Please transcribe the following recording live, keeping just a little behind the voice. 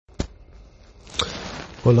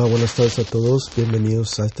Hola, buenas tardes a todos.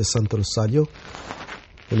 Bienvenidos a este Santo Rosario.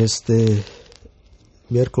 En este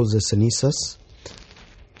miércoles de cenizas,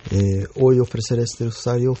 hoy ofreceré este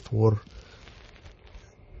rosario por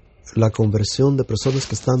la conversión de personas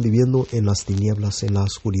que están viviendo en las tinieblas, en la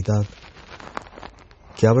oscuridad.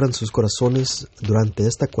 Que abran sus corazones durante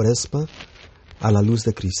esta cuaresma a la luz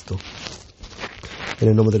de Cristo. En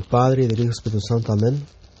el nombre del Padre, y del Hijo y del Espíritu Santo. Amén.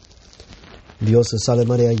 Dios te salve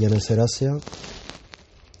María, llena de gracia.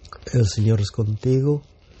 El Señor es contigo.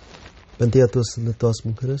 Bendita tú eres entre todas las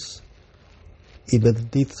mujeres, y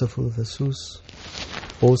bendito es el fruto de Jesús.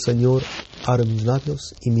 Oh Señor, abre mis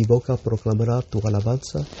labios, y mi boca proclamará tu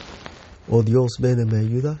alabanza. Oh Dios, ven y me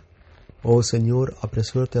ayuda. Oh Señor,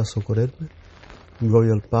 apresúrate a socorrerme.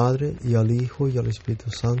 Gloria al Padre, y al Hijo, y al Espíritu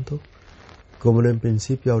Santo, como en el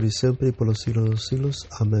principio, ahora y siempre, y por los siglos de los siglos.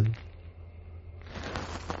 Amén.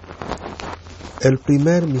 El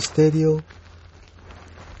primer misterio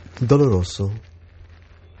doloroso,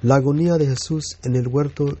 la agonía de Jesús en el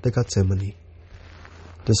huerto de Getsemaní.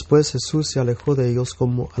 Después Jesús se alejó de ellos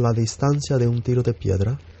como a la distancia de un tiro de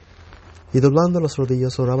piedra, y doblando las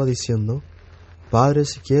rodillas oraba diciendo: Padre,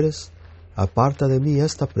 si quieres, aparta de mí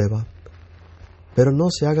esta prueba, pero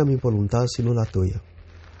no se haga mi voluntad sino la tuya.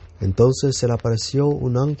 Entonces se le apareció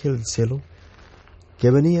un ángel del cielo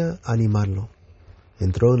que venía a animarlo.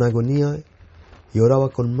 Entró en agonía y oraba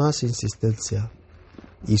con más insistencia,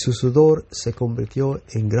 y su sudor se convirtió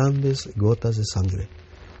en grandes gotas de sangre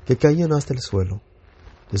que caían hasta el suelo.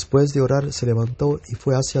 Después de orar se levantó y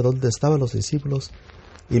fue hacia donde estaban los discípulos,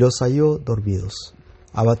 y los halló dormidos,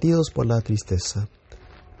 abatidos por la tristeza.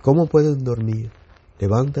 ¿Cómo pueden dormir?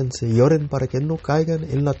 Levántense y oren para que no caigan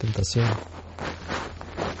en la tentación.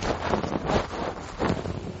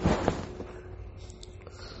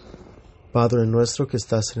 Padre nuestro que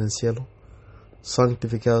estás en el cielo,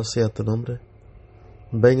 santificado sea tu nombre.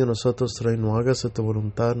 Venga a nosotros tu reino, hágase tu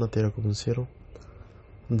voluntad en la tierra como en el cielo.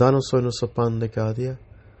 Danos hoy nuestro pan de cada día.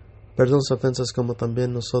 Perdona nuestras ofensas como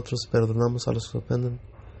también nosotros perdonamos a los que ofenden.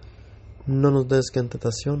 No nos des en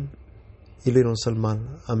tentación, y líbranos del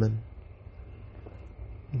mal. Amén.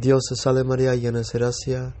 Dios te salve María, llena de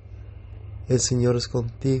gracia. El Señor es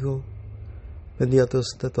contigo. Bendita tú eres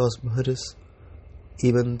entre todas las mujeres,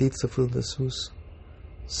 y bendito es el fruto de Jesús.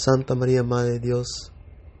 Santa María, Madre de Dios,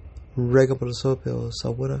 ruega por nosotros pecadores,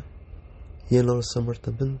 ahora y en la hora de nuestra muerte.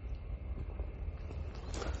 Amén.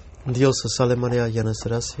 Dios te salve María, llena de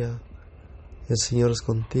gracia. El Señor es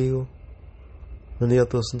contigo. Bendita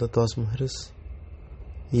tú eres entre todas las mujeres,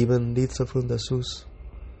 y bendito es el fruto de Jesús.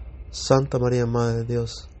 Santa María, Madre de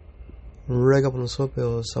Dios, ruega por nosotros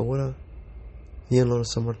pecadores, ahora y en la hora de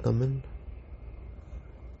nuestra muerte. Amén.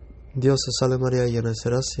 Dios te salve María, llena de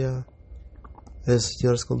gracia. El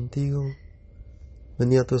Señor es contigo.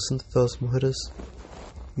 Bendita tú eres entre todas las mujeres,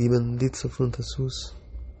 y bendito es el fruto de Jesús.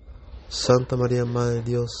 Santa María, Madre de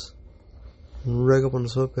Dios, ruega por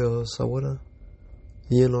nosotros pecadores, ahora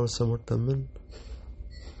y en la hora de nuestra muerte. Amén.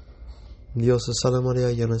 Dios te salve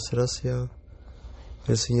María, llena de gracia.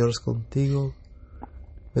 El Señor es contigo.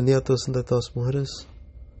 Bendita tú eres entre todas las mujeres,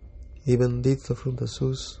 y bendito es el fruto de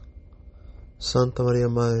Jesús. Santa María,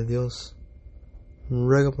 Madre de Dios,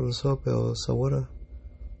 ruega por nosotros pecadores, ahora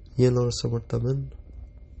y en la hora de nuestra muerte. Amén.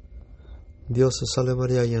 Dios te salve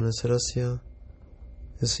María, llena de gracia.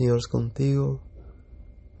 El Señor es contigo.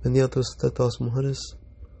 Bendita tú eres entre todas las mujeres,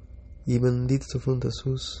 y bendito es el fruto de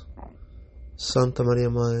Jesús. Santa María,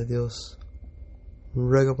 Madre de Dios,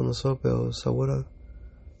 ruega por nosotros pecadores, ahora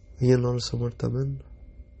y en la hora de nuestra muerte. Amén.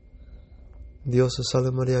 Dios te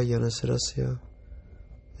salve María, llena de gracia.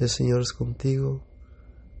 El Señor es contigo.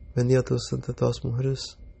 Bendita tú eres entre todas las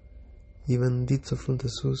mujeres, y bendito es el fruto de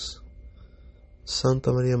Jesús.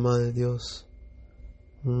 Santa María, Madre de Dios,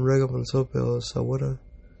 ruega por nosotros pecadores, ahora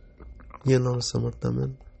y en la hora de nuestra muerte.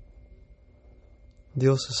 Amén.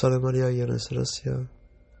 Dios te salve María, llena de gracia.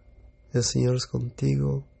 El Señor es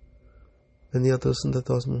contigo. Bendita tú eres entre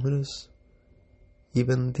todas las mujeres, y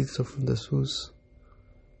bendito es el fruto de Jesús.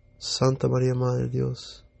 Santa María, Madre de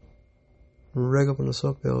Dios, ruega por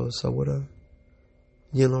nosotros pecadores, ahora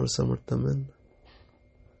y en la hora de nuestra muerte. Amén.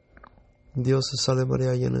 Dios te salve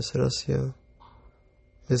María, llena de gracia.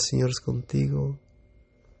 El Señor es contigo.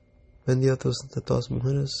 Bendita tú eres entre todas las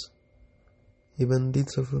mujeres, y bendito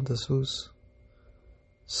es el fruto de Jesús.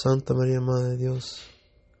 Santa María, Madre de Dios,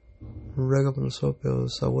 ruega por nosotros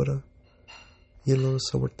pecadores, ahora y en la hora de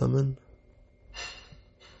nuestra muerte. Amén.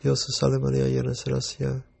 Dios te salve María, llena de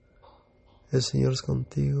gracia. El Señor es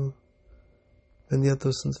contigo. Bendita tú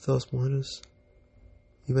eres entre todas las mujeres,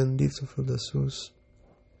 y bendito es el fruto de Jesús.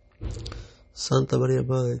 Santa María,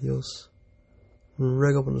 Madre de Dios,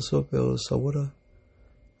 ruega por nosotros pecadores, ahora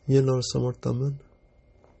y en la hora de nuestra muerte. Amén.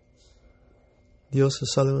 Dios te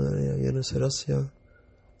salve María, llena de gracia,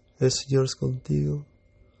 el Señor es contigo.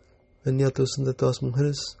 Bendita tú eres entre todas las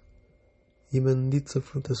mujeres, y bendito es el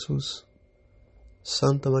fruto de Jesús.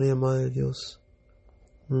 Santa María, Madre de Dios,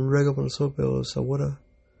 ruega por nosotros pecadores ahora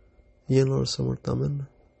y en la hora de nuestra muerte. Amén.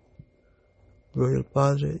 Gloria al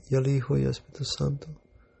Padre, y al Hijo, y al Espíritu Santo,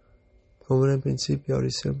 como era en principio, ahora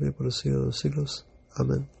y siempre, y por los siglos de los siglos.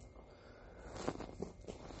 Amén.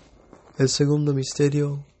 El segundo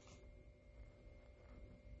misterio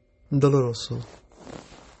doloroso.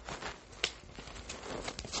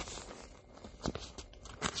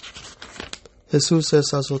 Jesús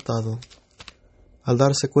es azotado. Al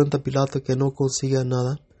darse cuenta Pilato que no conseguía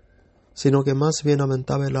nada, sino que más bien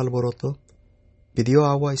aumentaba el alboroto, pidió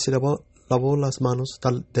agua y se lavó las manos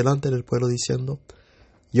delante del pueblo, diciendo: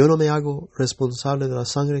 Yo no me hago responsable de la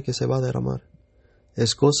sangre que se va a derramar,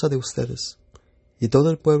 es cosa de ustedes. Y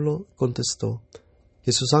todo el pueblo contestó: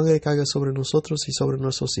 Que su sangre caiga sobre nosotros y sobre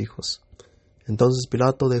nuestros hijos. Entonces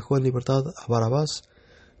Pilato dejó en libertad a Barrabás,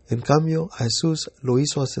 en cambio a Jesús lo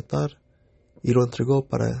hizo azotar y lo entregó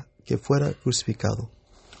para que fuera crucificado.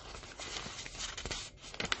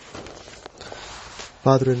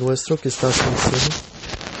 Padre nuestro que estás en el cielo,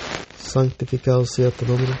 santificado sea tu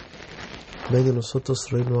nombre. Venga a nosotros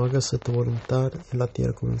tu reino, hágase tu voluntad en la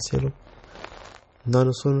tierra como en el cielo.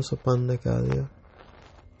 Danos hoy nuestro pan de cada día.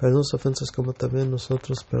 Perdona nuestras ofensas como también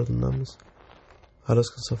nosotros perdonamos a los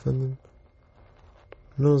que nos ofenden.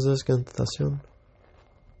 No nos des en tentación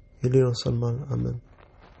y líbranos del mal. Amén.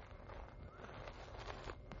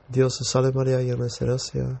 Dios te salve María, llena de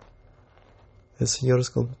gracia, el Señor es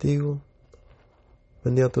contigo.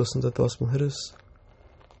 Bendita tú eres entre todas las mujeres,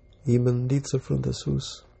 y bendito es el fruto de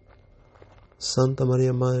Jesús. Santa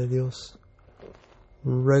María, Madre de Dios,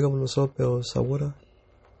 ruega por nosotros pecadores ahora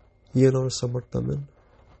y en la hora de nuestra muerte. Amén.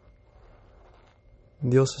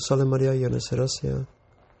 Dios te salve María, llena de gracia,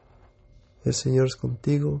 el Señor es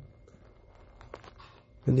contigo.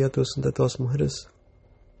 Bendita tú eres entre todas las mujeres,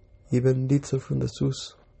 y bendito es el fruto de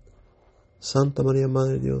Jesús. Santa María,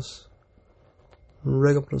 Madre de Dios,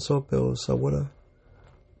 ruega por nosotros pecadores ahora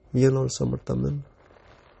y en la hora de nuestra muerte. Amén.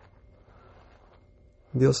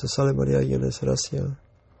 Dios te salve María, llena de gracia,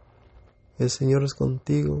 el Señor es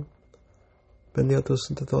contigo. Bendita tú eres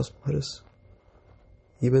entre todas las mujeres,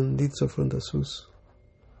 y bendito es el fruto de Jesús.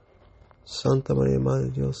 Santa María, Madre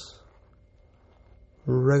de Dios,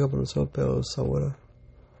 ruega por nosotros pecadores ahora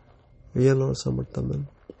y en la hora de nuestra muerte. Amén.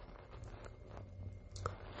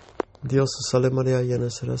 Dios te salve María, llena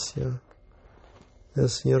de gracia, el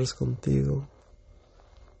Señor es contigo.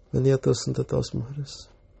 Bendita tú eres entre todas las mujeres,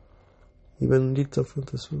 y bendito el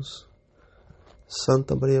fruto de Jesús.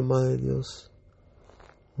 Santa María, Madre de Dios,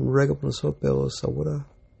 ruega por nosotros pecadores ahora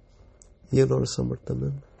y en la hora de nuestra muerte.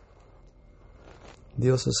 Amén.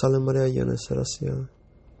 Dios te salve María, llena de gracia,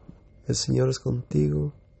 el Señor es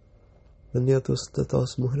contigo. Bendita tú eres entre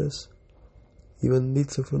todas las mujeres, y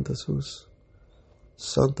bendito el fruto de Jesús.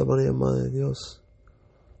 Santa María, Madre de Dios,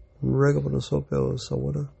 ruega por nosotros pecadores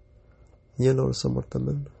ahora y en la hora de nuestra muerte.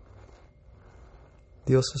 Amén.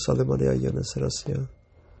 Dios te salve María, llena de gracia,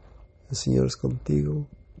 el Señor es contigo.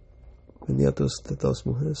 Bendita tú eres entre todas las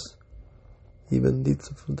mujeres, y bendito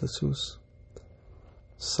el fruto de Jesús.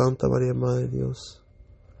 Santa María, Madre de Dios,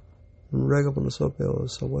 ruega por nosotros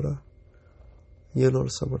pecadores ahora y en la hora de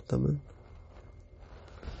nuestra muerte. Amén.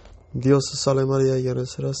 Dios te salve María, llena de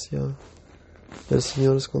gracia, el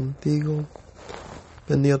Señor es contigo.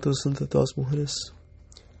 Bendita tú eres entre todas las mujeres,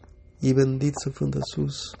 y bendito es el fruto de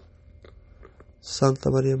Jesús. Santa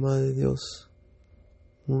María, Madre de Dios,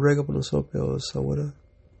 ruega por nosotros pecadores ahora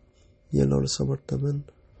y en la hora de nuestra muerte. Amén.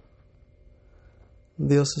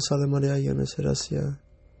 Dios te salve María, llena de gracia,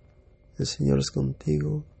 el Señor es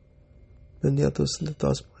contigo. Bendita tú eres entre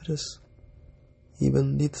todas las mujeres, y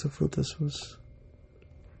bendito es el fruto de Jesús.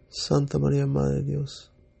 Santa María, Madre de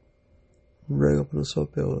Dios, ruega por nosotros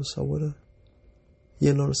pecadores ahora y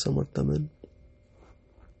en la hora de nuestra muerte. Amén.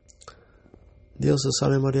 Dios te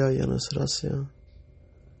salve María, llena de gracia,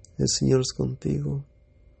 el Señor es contigo.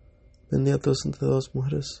 Bendita tú eres entre todas las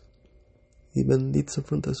mujeres, y bendito es el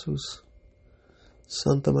fruto de Jesús.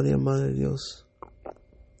 Santa María, Madre de Dios,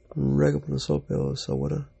 ruega por nosotros pecadores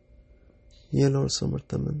ahora y en la hora de nuestra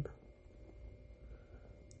muerte. Amén.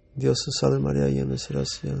 Dios te salve María, llena de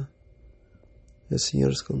gracia, el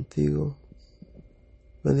Señor es contigo.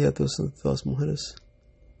 Bendita tú eres entre todas las mujeres,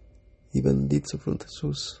 y bendito es el fruto de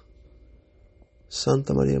Jesús.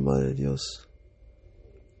 Santa María, Madre de Dios,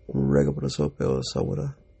 ruega por nosotros pecadores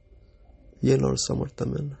ahora y en la hora de nuestra muerte.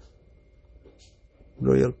 Amén.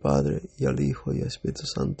 Gloria al Padre, y al Hijo, y al Espíritu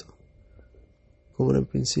Santo, como era en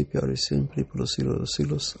principio, ahora y siempre, y por los siglos de los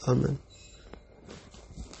siglos. Amén.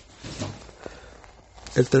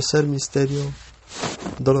 El tercer misterio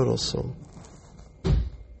doloroso,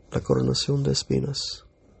 la coronación de espinas.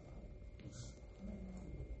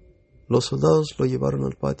 Los soldados lo llevaron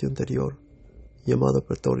al patio interior, llamado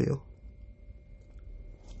Pretorio,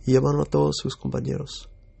 y llamaron a todos sus compañeros.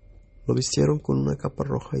 Lo vistieron con una capa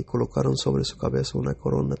roja y colocaron sobre su cabeza una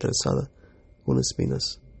corona trenzada con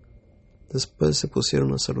espinas. Después se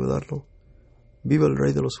pusieron a saludarlo: «¡Viva el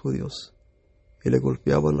Rey de los Judíos!», y le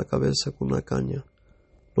golpeaban la cabeza con una caña.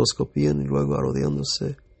 Lo escupían y luego,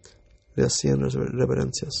 arrodillándose, le hacían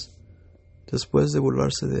reverencias. Después de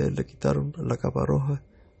burlarse de él, le quitaron la capa roja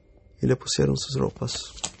y le pusieron sus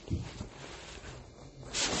ropas.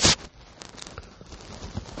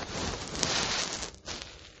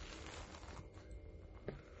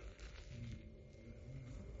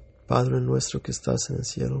 Padre nuestro que estás en el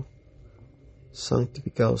cielo,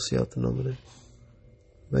 santificado sea tu nombre.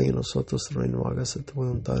 Venga a nosotros tu reino, hágase tu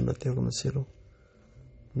voluntad en la tierra como en el cielo.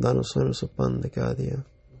 Danos hoy nuestro pan de cada día.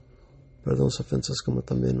 Perdona las ofensas como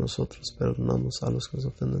también nosotros perdonamos a los que nos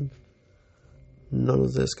ofenden. No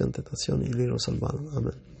nos des en tentación y líbranos del mal.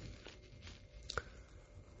 Amén.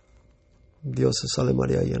 Dios te salve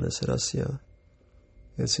María, llena de gracia.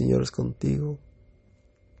 El Señor es contigo.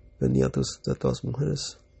 Bendita tú de todas las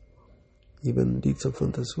mujeres, y bendito el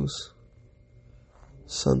fruto de Jesús.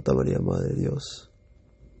 Santa María, Madre de Dios,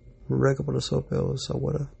 ruega por nosotros pecadores,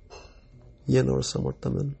 ahora y en la hora de nuestra muerte.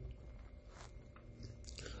 Amén.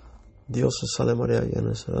 Dios te salve María, llena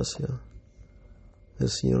de gracia. El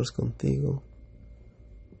Señor es contigo.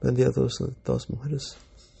 Bendita tú de todas las mujeres,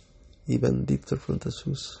 y bendito el fruto de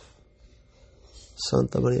Jesús.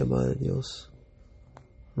 Santa María, Madre de Dios,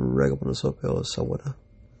 ruega por nosotros pecadores, ahora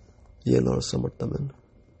y en la hora de nuestra muerte. Amén.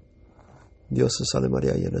 Dios te salve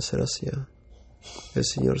María, llena de gracia. El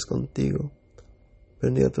Señor es contigo.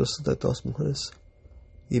 Bendita tú de todas las mujeres,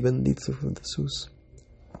 y bendito el fruto de Jesús.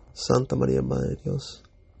 Santa María, Madre de Dios,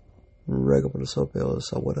 ruega por nosotros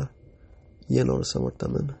pecadores, ahora y en la hora de nuestra muerte.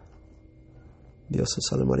 Amén. Dios te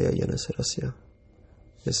salve María, llena de gracia.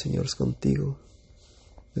 El Señor es contigo.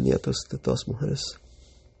 Bendita tú de todas las mujeres,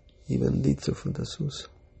 y bendito el fruto de Jesús.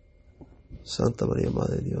 Santa María,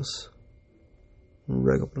 Madre de Dios,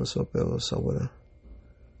 ruega por nosotros pecadores, ahora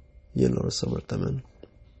y en la hora de nuestra muerte. Amén.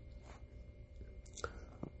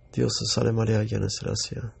 Dios te salve María, llena de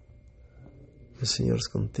gracia. El Señor es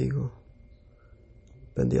contigo.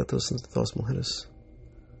 Bendita tú entre todas las mujeres,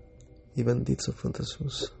 y bendito el fruto de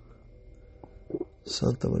Jesús.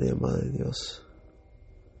 Santa María, Madre de Dios,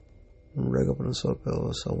 ruega por nosotros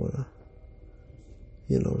pecadores, ahora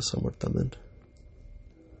y en la hora de nuestra muerte. Amén.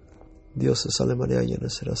 Dios te salve María, llena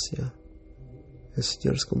de gracia. El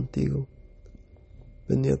Señor es contigo.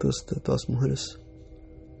 Bendita tú entre todas las mujeres,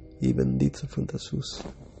 y bendito el fruto de Jesús.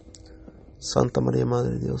 Santa María,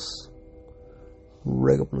 Madre de Dios,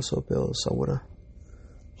 ruega por nosotros pecadores, ahora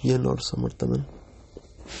y en la hora de nuestra muerte. Amén.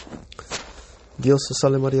 Dios te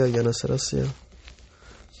salve María, llena de gracia.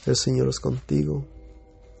 El Señor es contigo.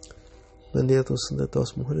 Bendita tú entre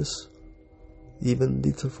todas las mujeres, y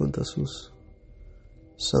bendito el fruto de Jesús.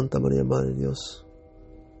 Santa María, Madre de Dios,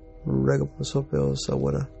 ruega por nosotros pecadores,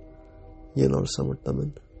 ahora y en la hora de nuestra muerte.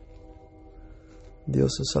 Amén.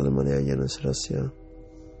 Dios te salve María, llena de gracia.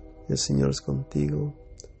 El Señor es contigo.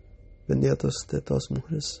 Bendita tú entre todas las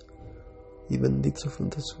mujeres, y bendito el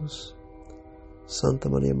fruto de Jesús. Santa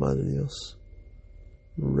María, Madre de Dios,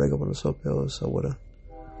 ruega por nosotros pecadores, ahora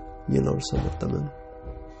y en la hora de nuestra muerte. Amén.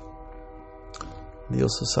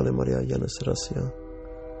 Dios te salve María, llena de gracia.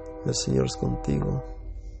 El Señor es contigo.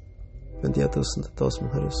 Bendita tú entre todas las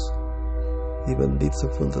mujeres, y bendito el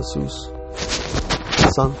fruto de Jesús.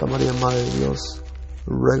 Santa María, Madre de Dios,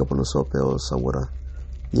 ruega por nosotros pecadores, ahora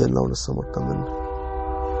y en la hora de nuestra muerte. Amén.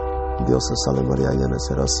 Dios te salve María, llena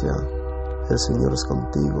de gracia. El Señor es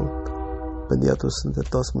contigo. Bendita tú entre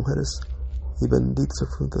todas las mujeres, y bendito el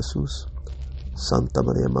fruto de Jesús. Santa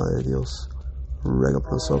María, Madre de Dios, ruega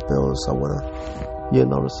por nosotros pecadores, ahora y en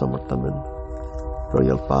la hora de nuestra muerte. Amén.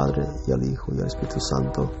 Gloria al Padre, y al Hijo, y al Espíritu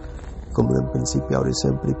Santo, como en el principio, ahora y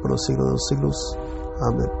siempre, y por los siglos de los siglos.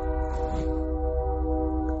 Amén.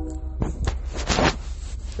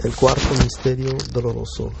 El cuarto misterio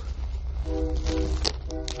doloroso,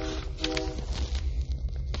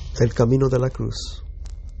 el camino de la cruz.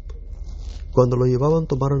 Cuando lo llevaban,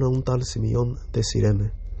 tomaron a un tal Simeón de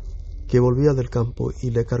Cirene, que volvía del campo, y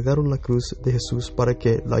le cargaron la cruz de Jesús para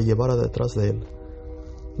que la llevara detrás de él.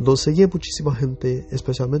 Lo seguía muchísima gente,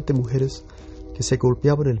 especialmente mujeres que se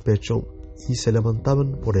golpeaban el pecho y se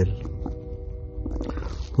levantaban por él.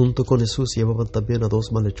 Junto con Jesús llevaban también a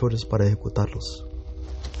 2 malhechores para ejecutarlos.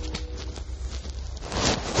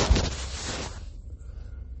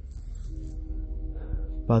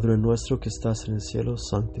 Padre nuestro que estás en el cielo,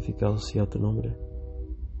 santificado sea tu nombre.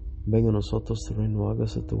 Venga a nosotros tu reino,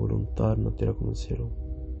 hágase tu voluntad en la tierra como en el cielo.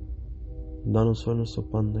 Danos hoy nuestro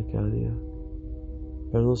pan de cada día.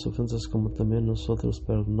 Perdona las ofensas como también nosotros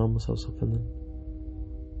perdonamos a los que ofenden.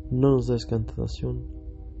 No nos des en tentación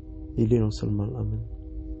y líbranos del mal. Amén.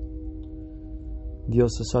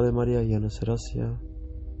 Dios te salve María, llena de gracia,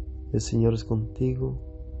 el Señor es contigo.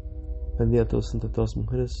 Bendita tú eres entre todas las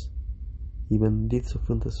mujeres, y bendito es el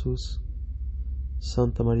fruto de Jesús.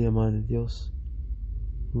 Santa María, Madre de Dios,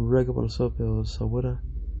 ruega por nosotros pecadores ahora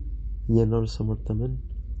y en la hora de nuestra muerte. Amén.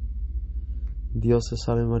 Dios te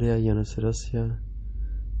salve María, llena de gracia,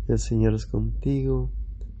 el Señor es contigo.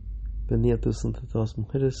 Bendita tú eres entre todas las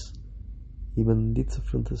mujeres, y bendito es el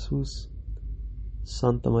fruto de Jesús.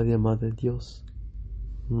 Santa María, Madre de Dios,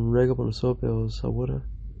 ruega por nosotros pecadores ahora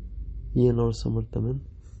y en la hora de nuestra muerte. Amén.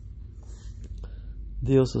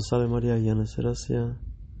 Dios te salve María, llena de gracia,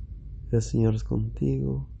 el Señor es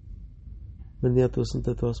contigo. Bendita tú eres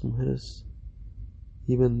entre todas las mujeres,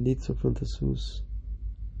 y bendito es el fruto de Jesús.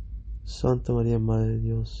 Santa María, Madre de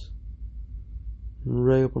Dios,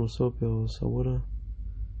 ruega por nosotros pecadores ahora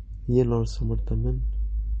y en la hora de nuestra muerte. Amén.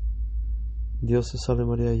 Dios te salve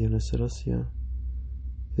María, llena de gracia,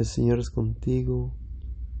 el Señor es contigo.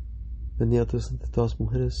 Bendita tú eres entre todas las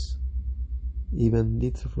mujeres, y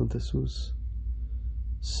bendito es el fruto de Jesús.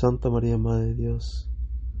 Santa María, Madre de Dios,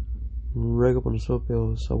 ruega por nosotros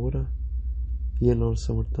pecadores ahora y en la hora de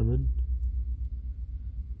nuestra muerte. Amén.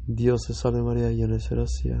 Dios te salve María, llena de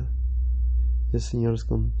gracia, el Señor es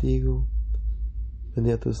contigo.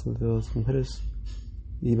 Bendita tú eres entre todas las mujeres,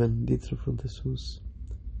 y bendito es el fruto de Jesús.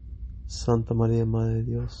 Santa María, Madre de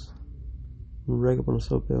Dios, ruega por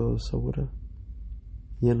nosotros pecadores ahora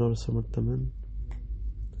y en la hora de nuestra muerte. Amén.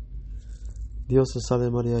 Dios te salve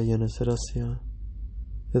María, llena de gracia,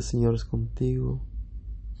 el Señor es contigo.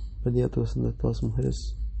 Bendita tú eres entre todas las mujeres,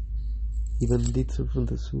 y bendito es el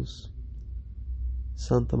fruto de Jesús.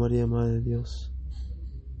 Santa María, Madre de Dios,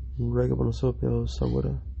 ruega por nosotros pecadores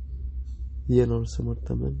ahora y en la hora de nuestra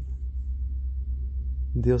muerte. Amén.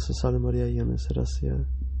 Dios te salve María, llena de gracia,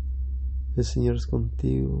 el Señor es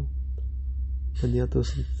contigo. Bendita tú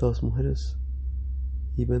eres entre todas las mujeres,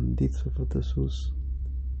 y bendito es el fruto de Jesús.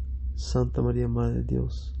 Santa María, Madre de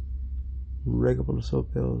Dios, ruega por nosotros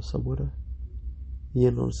pecadores ahora y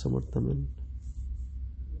en la hora de nuestra muerte. Amén.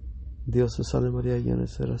 Dios te salve María, llena de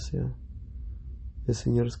gracia, el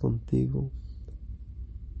Señor es contigo.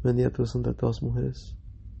 Bendita tú eres entre todas las mujeres,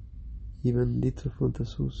 y bendito es el fruto de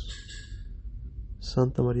Jesús.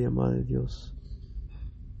 Santa María, Madre de Dios,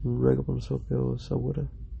 ruega por nosotros pecadores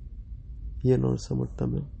ahora y en la hora de nuestra muerte.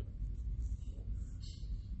 Amén.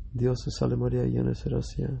 Dios te salve María, llena de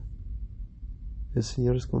gracia, el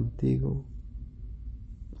Señor es contigo.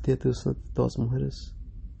 Bendita tú eres entre todas las mujeres,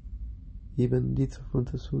 y bendito es el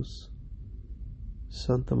fruto de Jesús.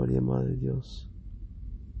 Santa María, Madre de Dios,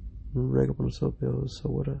 ruega por nosotros pecadores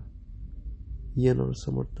ahora y en la hora de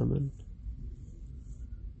nuestra muerte. Amén.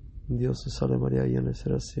 Dios te salve María, llena de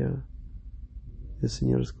gracia, el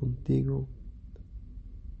Señor es contigo.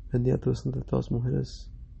 Bendita tú eres entre todas las mujeres,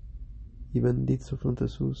 y bendito es el fruto de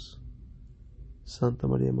Jesús. Santa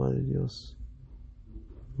María, Madre de Dios,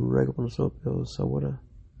 ruega por nosotros pecadores ahora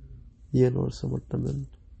y en la hora de nuestra muerte. Amén.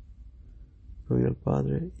 Gloria al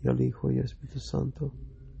Padre, y al Hijo, y al Espíritu Santo,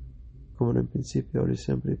 como en el principio, ahora y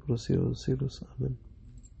siempre, y por los siglos de los siglos. Amén.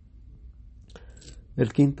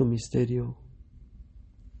 El quinto misterio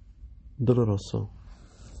doloroso,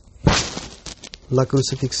 la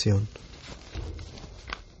crucifixión.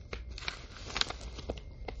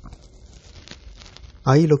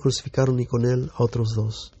 Ahí lo crucificaron y con él a otros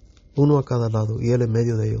 2, uno a cada lado, y él en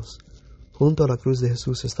medio de ellos. Junto a la cruz de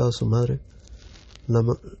Jesús estaba su madre,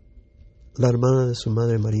 la hermana de su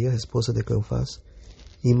madre María, esposa de Cleofás,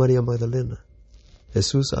 y María Magdalena.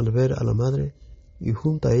 Jesús, al ver a la madre y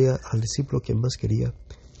junto a ella al discípulo que más quería,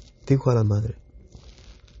 dijo a la madre: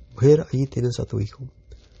 Mujer, allí tienes a tu hijo.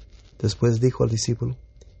 Después dijo al discípulo: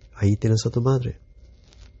 Allí tienes a tu madre.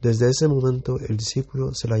 Desde ese momento el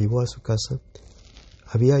discípulo se la llevó a su casa.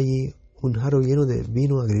 Había allí un jarro lleno de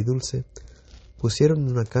vino agridulce. Pusieron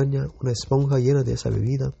en una caña una esponja llena de esa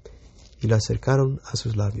bebida y la acercaron a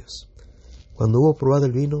sus labios. Cuando hubo probado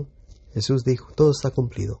el vino, Jesús dijo: Todo está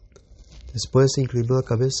cumplido. Después se inclinó la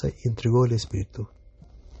cabeza y entregó el Espíritu.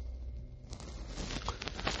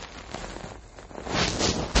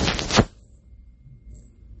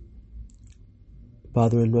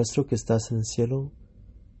 Padre nuestro que estás en el cielo,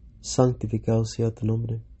 santificado sea tu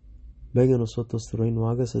nombre. Venga a nosotros tu reino,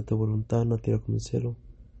 hágase tu voluntad en la tierra como en el cielo.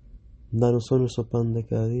 Danos hoy nuestro pan de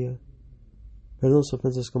cada día. Perdona nuestras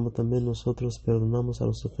ofensas como también nosotros perdonamos a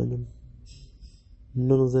los que ofenden.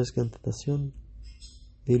 No nos des en tentación,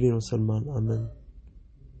 y líbranos del mal. Amén.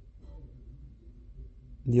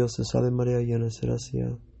 Dios te salve María, llena de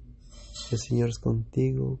gracia, el Señor es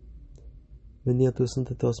contigo. Bendita tú eres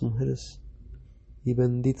entre todas las mujeres, y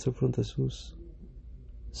bendito es el fruto de Jesús.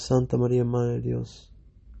 Santa María, Madre de Dios,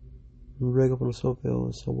 ruega por nosotros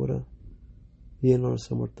pecadores, ahora y en la hora de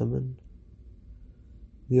nuestra muerte. Amén.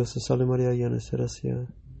 Dios te salve María, llena de gracia,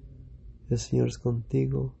 el Señor es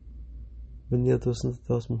contigo. Bendita tú eres entre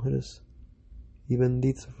todas las mujeres, y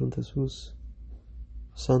bendito es el fruto de Jesús.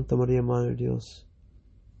 Santa María, Madre de Dios,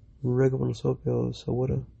 ruega por nosotros pecadores,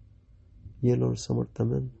 ahora y en la hora de nuestra muerte.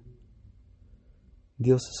 Amén.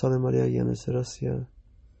 Dios te salve María, llena de gracia,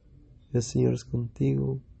 el Señor es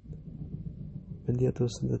contigo. Bendita tú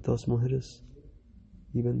eres entre todas las mujeres,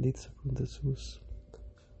 y bendito es el fruto de Jesús.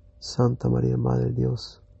 Santa María, Madre de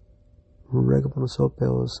Dios, ruega por nosotros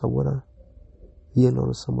pecadores, ahora y en la hora de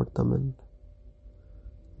nuestra muerte. Amén.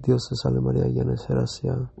 Dios te salve María, llena de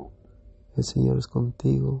gracia, el Señor es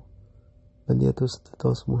contigo. Bendita tú eres entre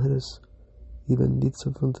todas las mujeres, y bendito es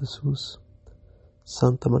el fruto de Jesús.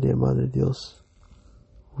 Santa María, Madre de Dios,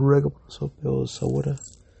 ruega por nosotros pecadores, ahora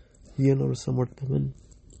y en la hora de nuestra muerte. Amén.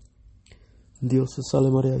 Dios te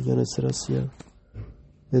salve María, llena de gracia,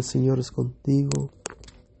 el Señor es contigo.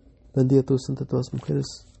 Bendita tú eres entre todas las mujeres,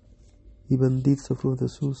 y bendito es el fruto de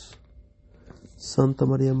Jesús. Santa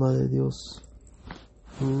María, Madre de Dios,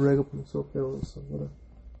 ruega por nosotros pecadores, ahora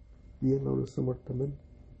y en la hora de nuestra muerte. Amén.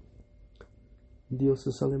 Dios te salve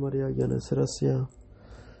María, llena de gracia,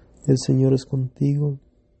 el Señor es contigo.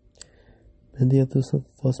 Bendita tú eres entre todas las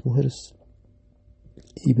mujeres,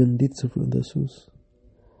 y bendito es el fruto de Jesús.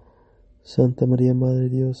 Santa María, Madre de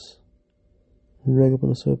Dios, ruega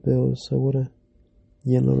por nosotros pecadores, ahora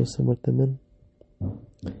y en la hora de nuestra muerte. Amén.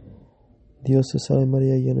 Dios te salve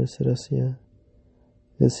María, llena de gracia,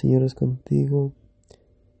 el Señor es contigo.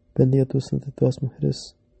 Bendita tú eres entre todas las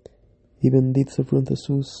mujeres, y bendito es el fruto de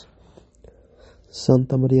Jesús.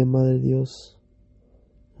 Santa María, Madre de Dios,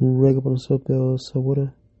 ruega por nosotros pecadores,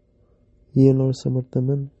 ahora y en la hora de nuestra muerte.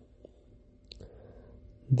 Amén.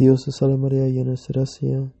 Dios te salve María, llena de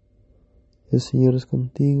gracia, el Señor es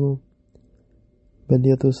contigo.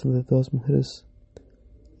 Bendita tú eres entre todas las mujeres,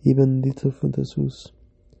 y bendito es el fruto de Jesús.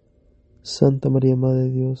 Santa María, Madre de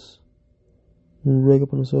Dios, ruega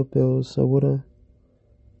por nosotros pecadores, ahora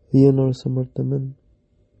y en la hora de nuestra muerte. Amén.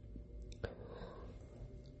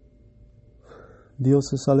 Dios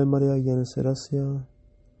te salve María, llena de gracia,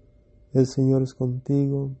 el Señor es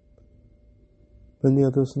contigo.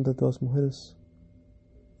 Bendita tú eres entre todas las mujeres,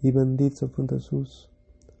 y bendito es el fruto de Jesús.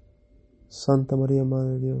 Santa María,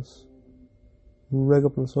 Madre de Dios, ruega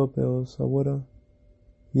por nosotros pecadores, ahora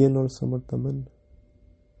y en la hora de nuestra muerte. Amén.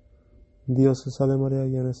 Dios te salve María,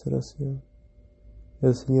 llena de gracia,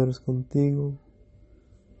 el Señor es contigo.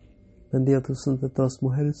 Bendita tú eres entre todas las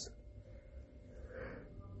mujeres,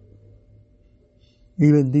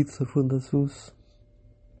 y bendito es el fruto de Jesús.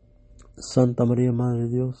 Santa María, Madre de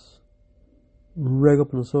Dios, ruega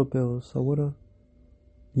por nosotros pecadores, ahora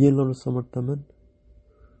y en la hora de nuestra muerte. Amén.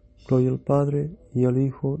 Gloria al Padre, y al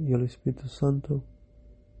Hijo, y al Espíritu Santo,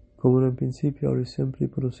 como en el principio, ahora y siempre, y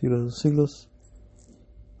por los siglos de los siglos.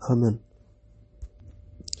 Amén.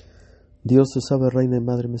 Dios te salve, Reina y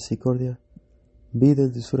Madre de Misericordia, vida y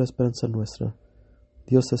dulzura, esperanza nuestra.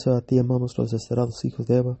 Dios te salve, a ti amamos los desterrados hijos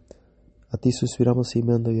de Eva, a ti suspiramos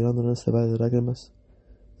gimiendo y llorando en este valle de lágrimas.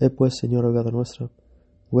 Pues, Señor, abogada nuestra,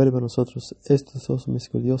 vuelve a nosotros estos dos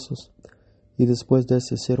misericordiosos, y después de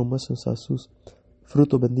este cielo muéstranos a Jesús,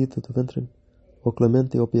 fruto bendito de tu vientre. Oh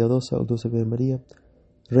clemente, oh piadosa, oh dulce Virgen María,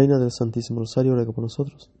 Reina del Santísimo Rosario, ruega por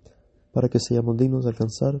nosotros, para que seamos dignos de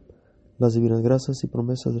alcanzar las divinas gracias y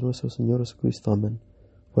promesas de nuestro Señor Jesucristo. Amén.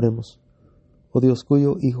 Oremos. Oh Dios,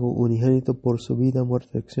 cuyo Hijo unigénito por su vida,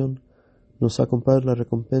 muerte y acción nos ha comprado la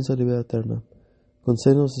recompensa de la vida eterna,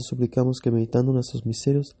 concédenos y suplicamos que, meditando nuestros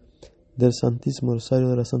misterios del Santísimo Rosario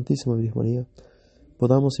de la Santísima Virgen María,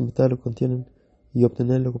 podamos imitar lo que contienen y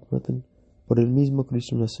obtener lo que prometen, por el mismo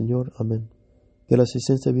Cristo nuestro Señor. Amén. Que la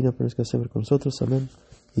asistencia divina permanezca siempre con nosotros. Amén.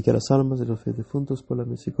 Y que las almas de los fieles difuntos, por la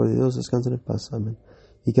misericordia de Dios, descansen en paz. Amén.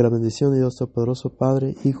 Y que la bendición de Dios Todopoderoso,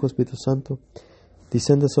 Padre, Hijo, Espíritu Santo,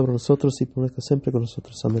 descienda sobre nosotros y permanezca siempre con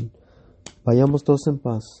nosotros. Amén. Vayamos todos en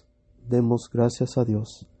paz. Demos gracias a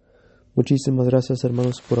Dios. Muchísimas gracias,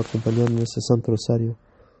 hermanos, por acompañarme en este Santo Rosario.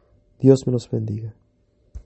 Dios me los bendiga.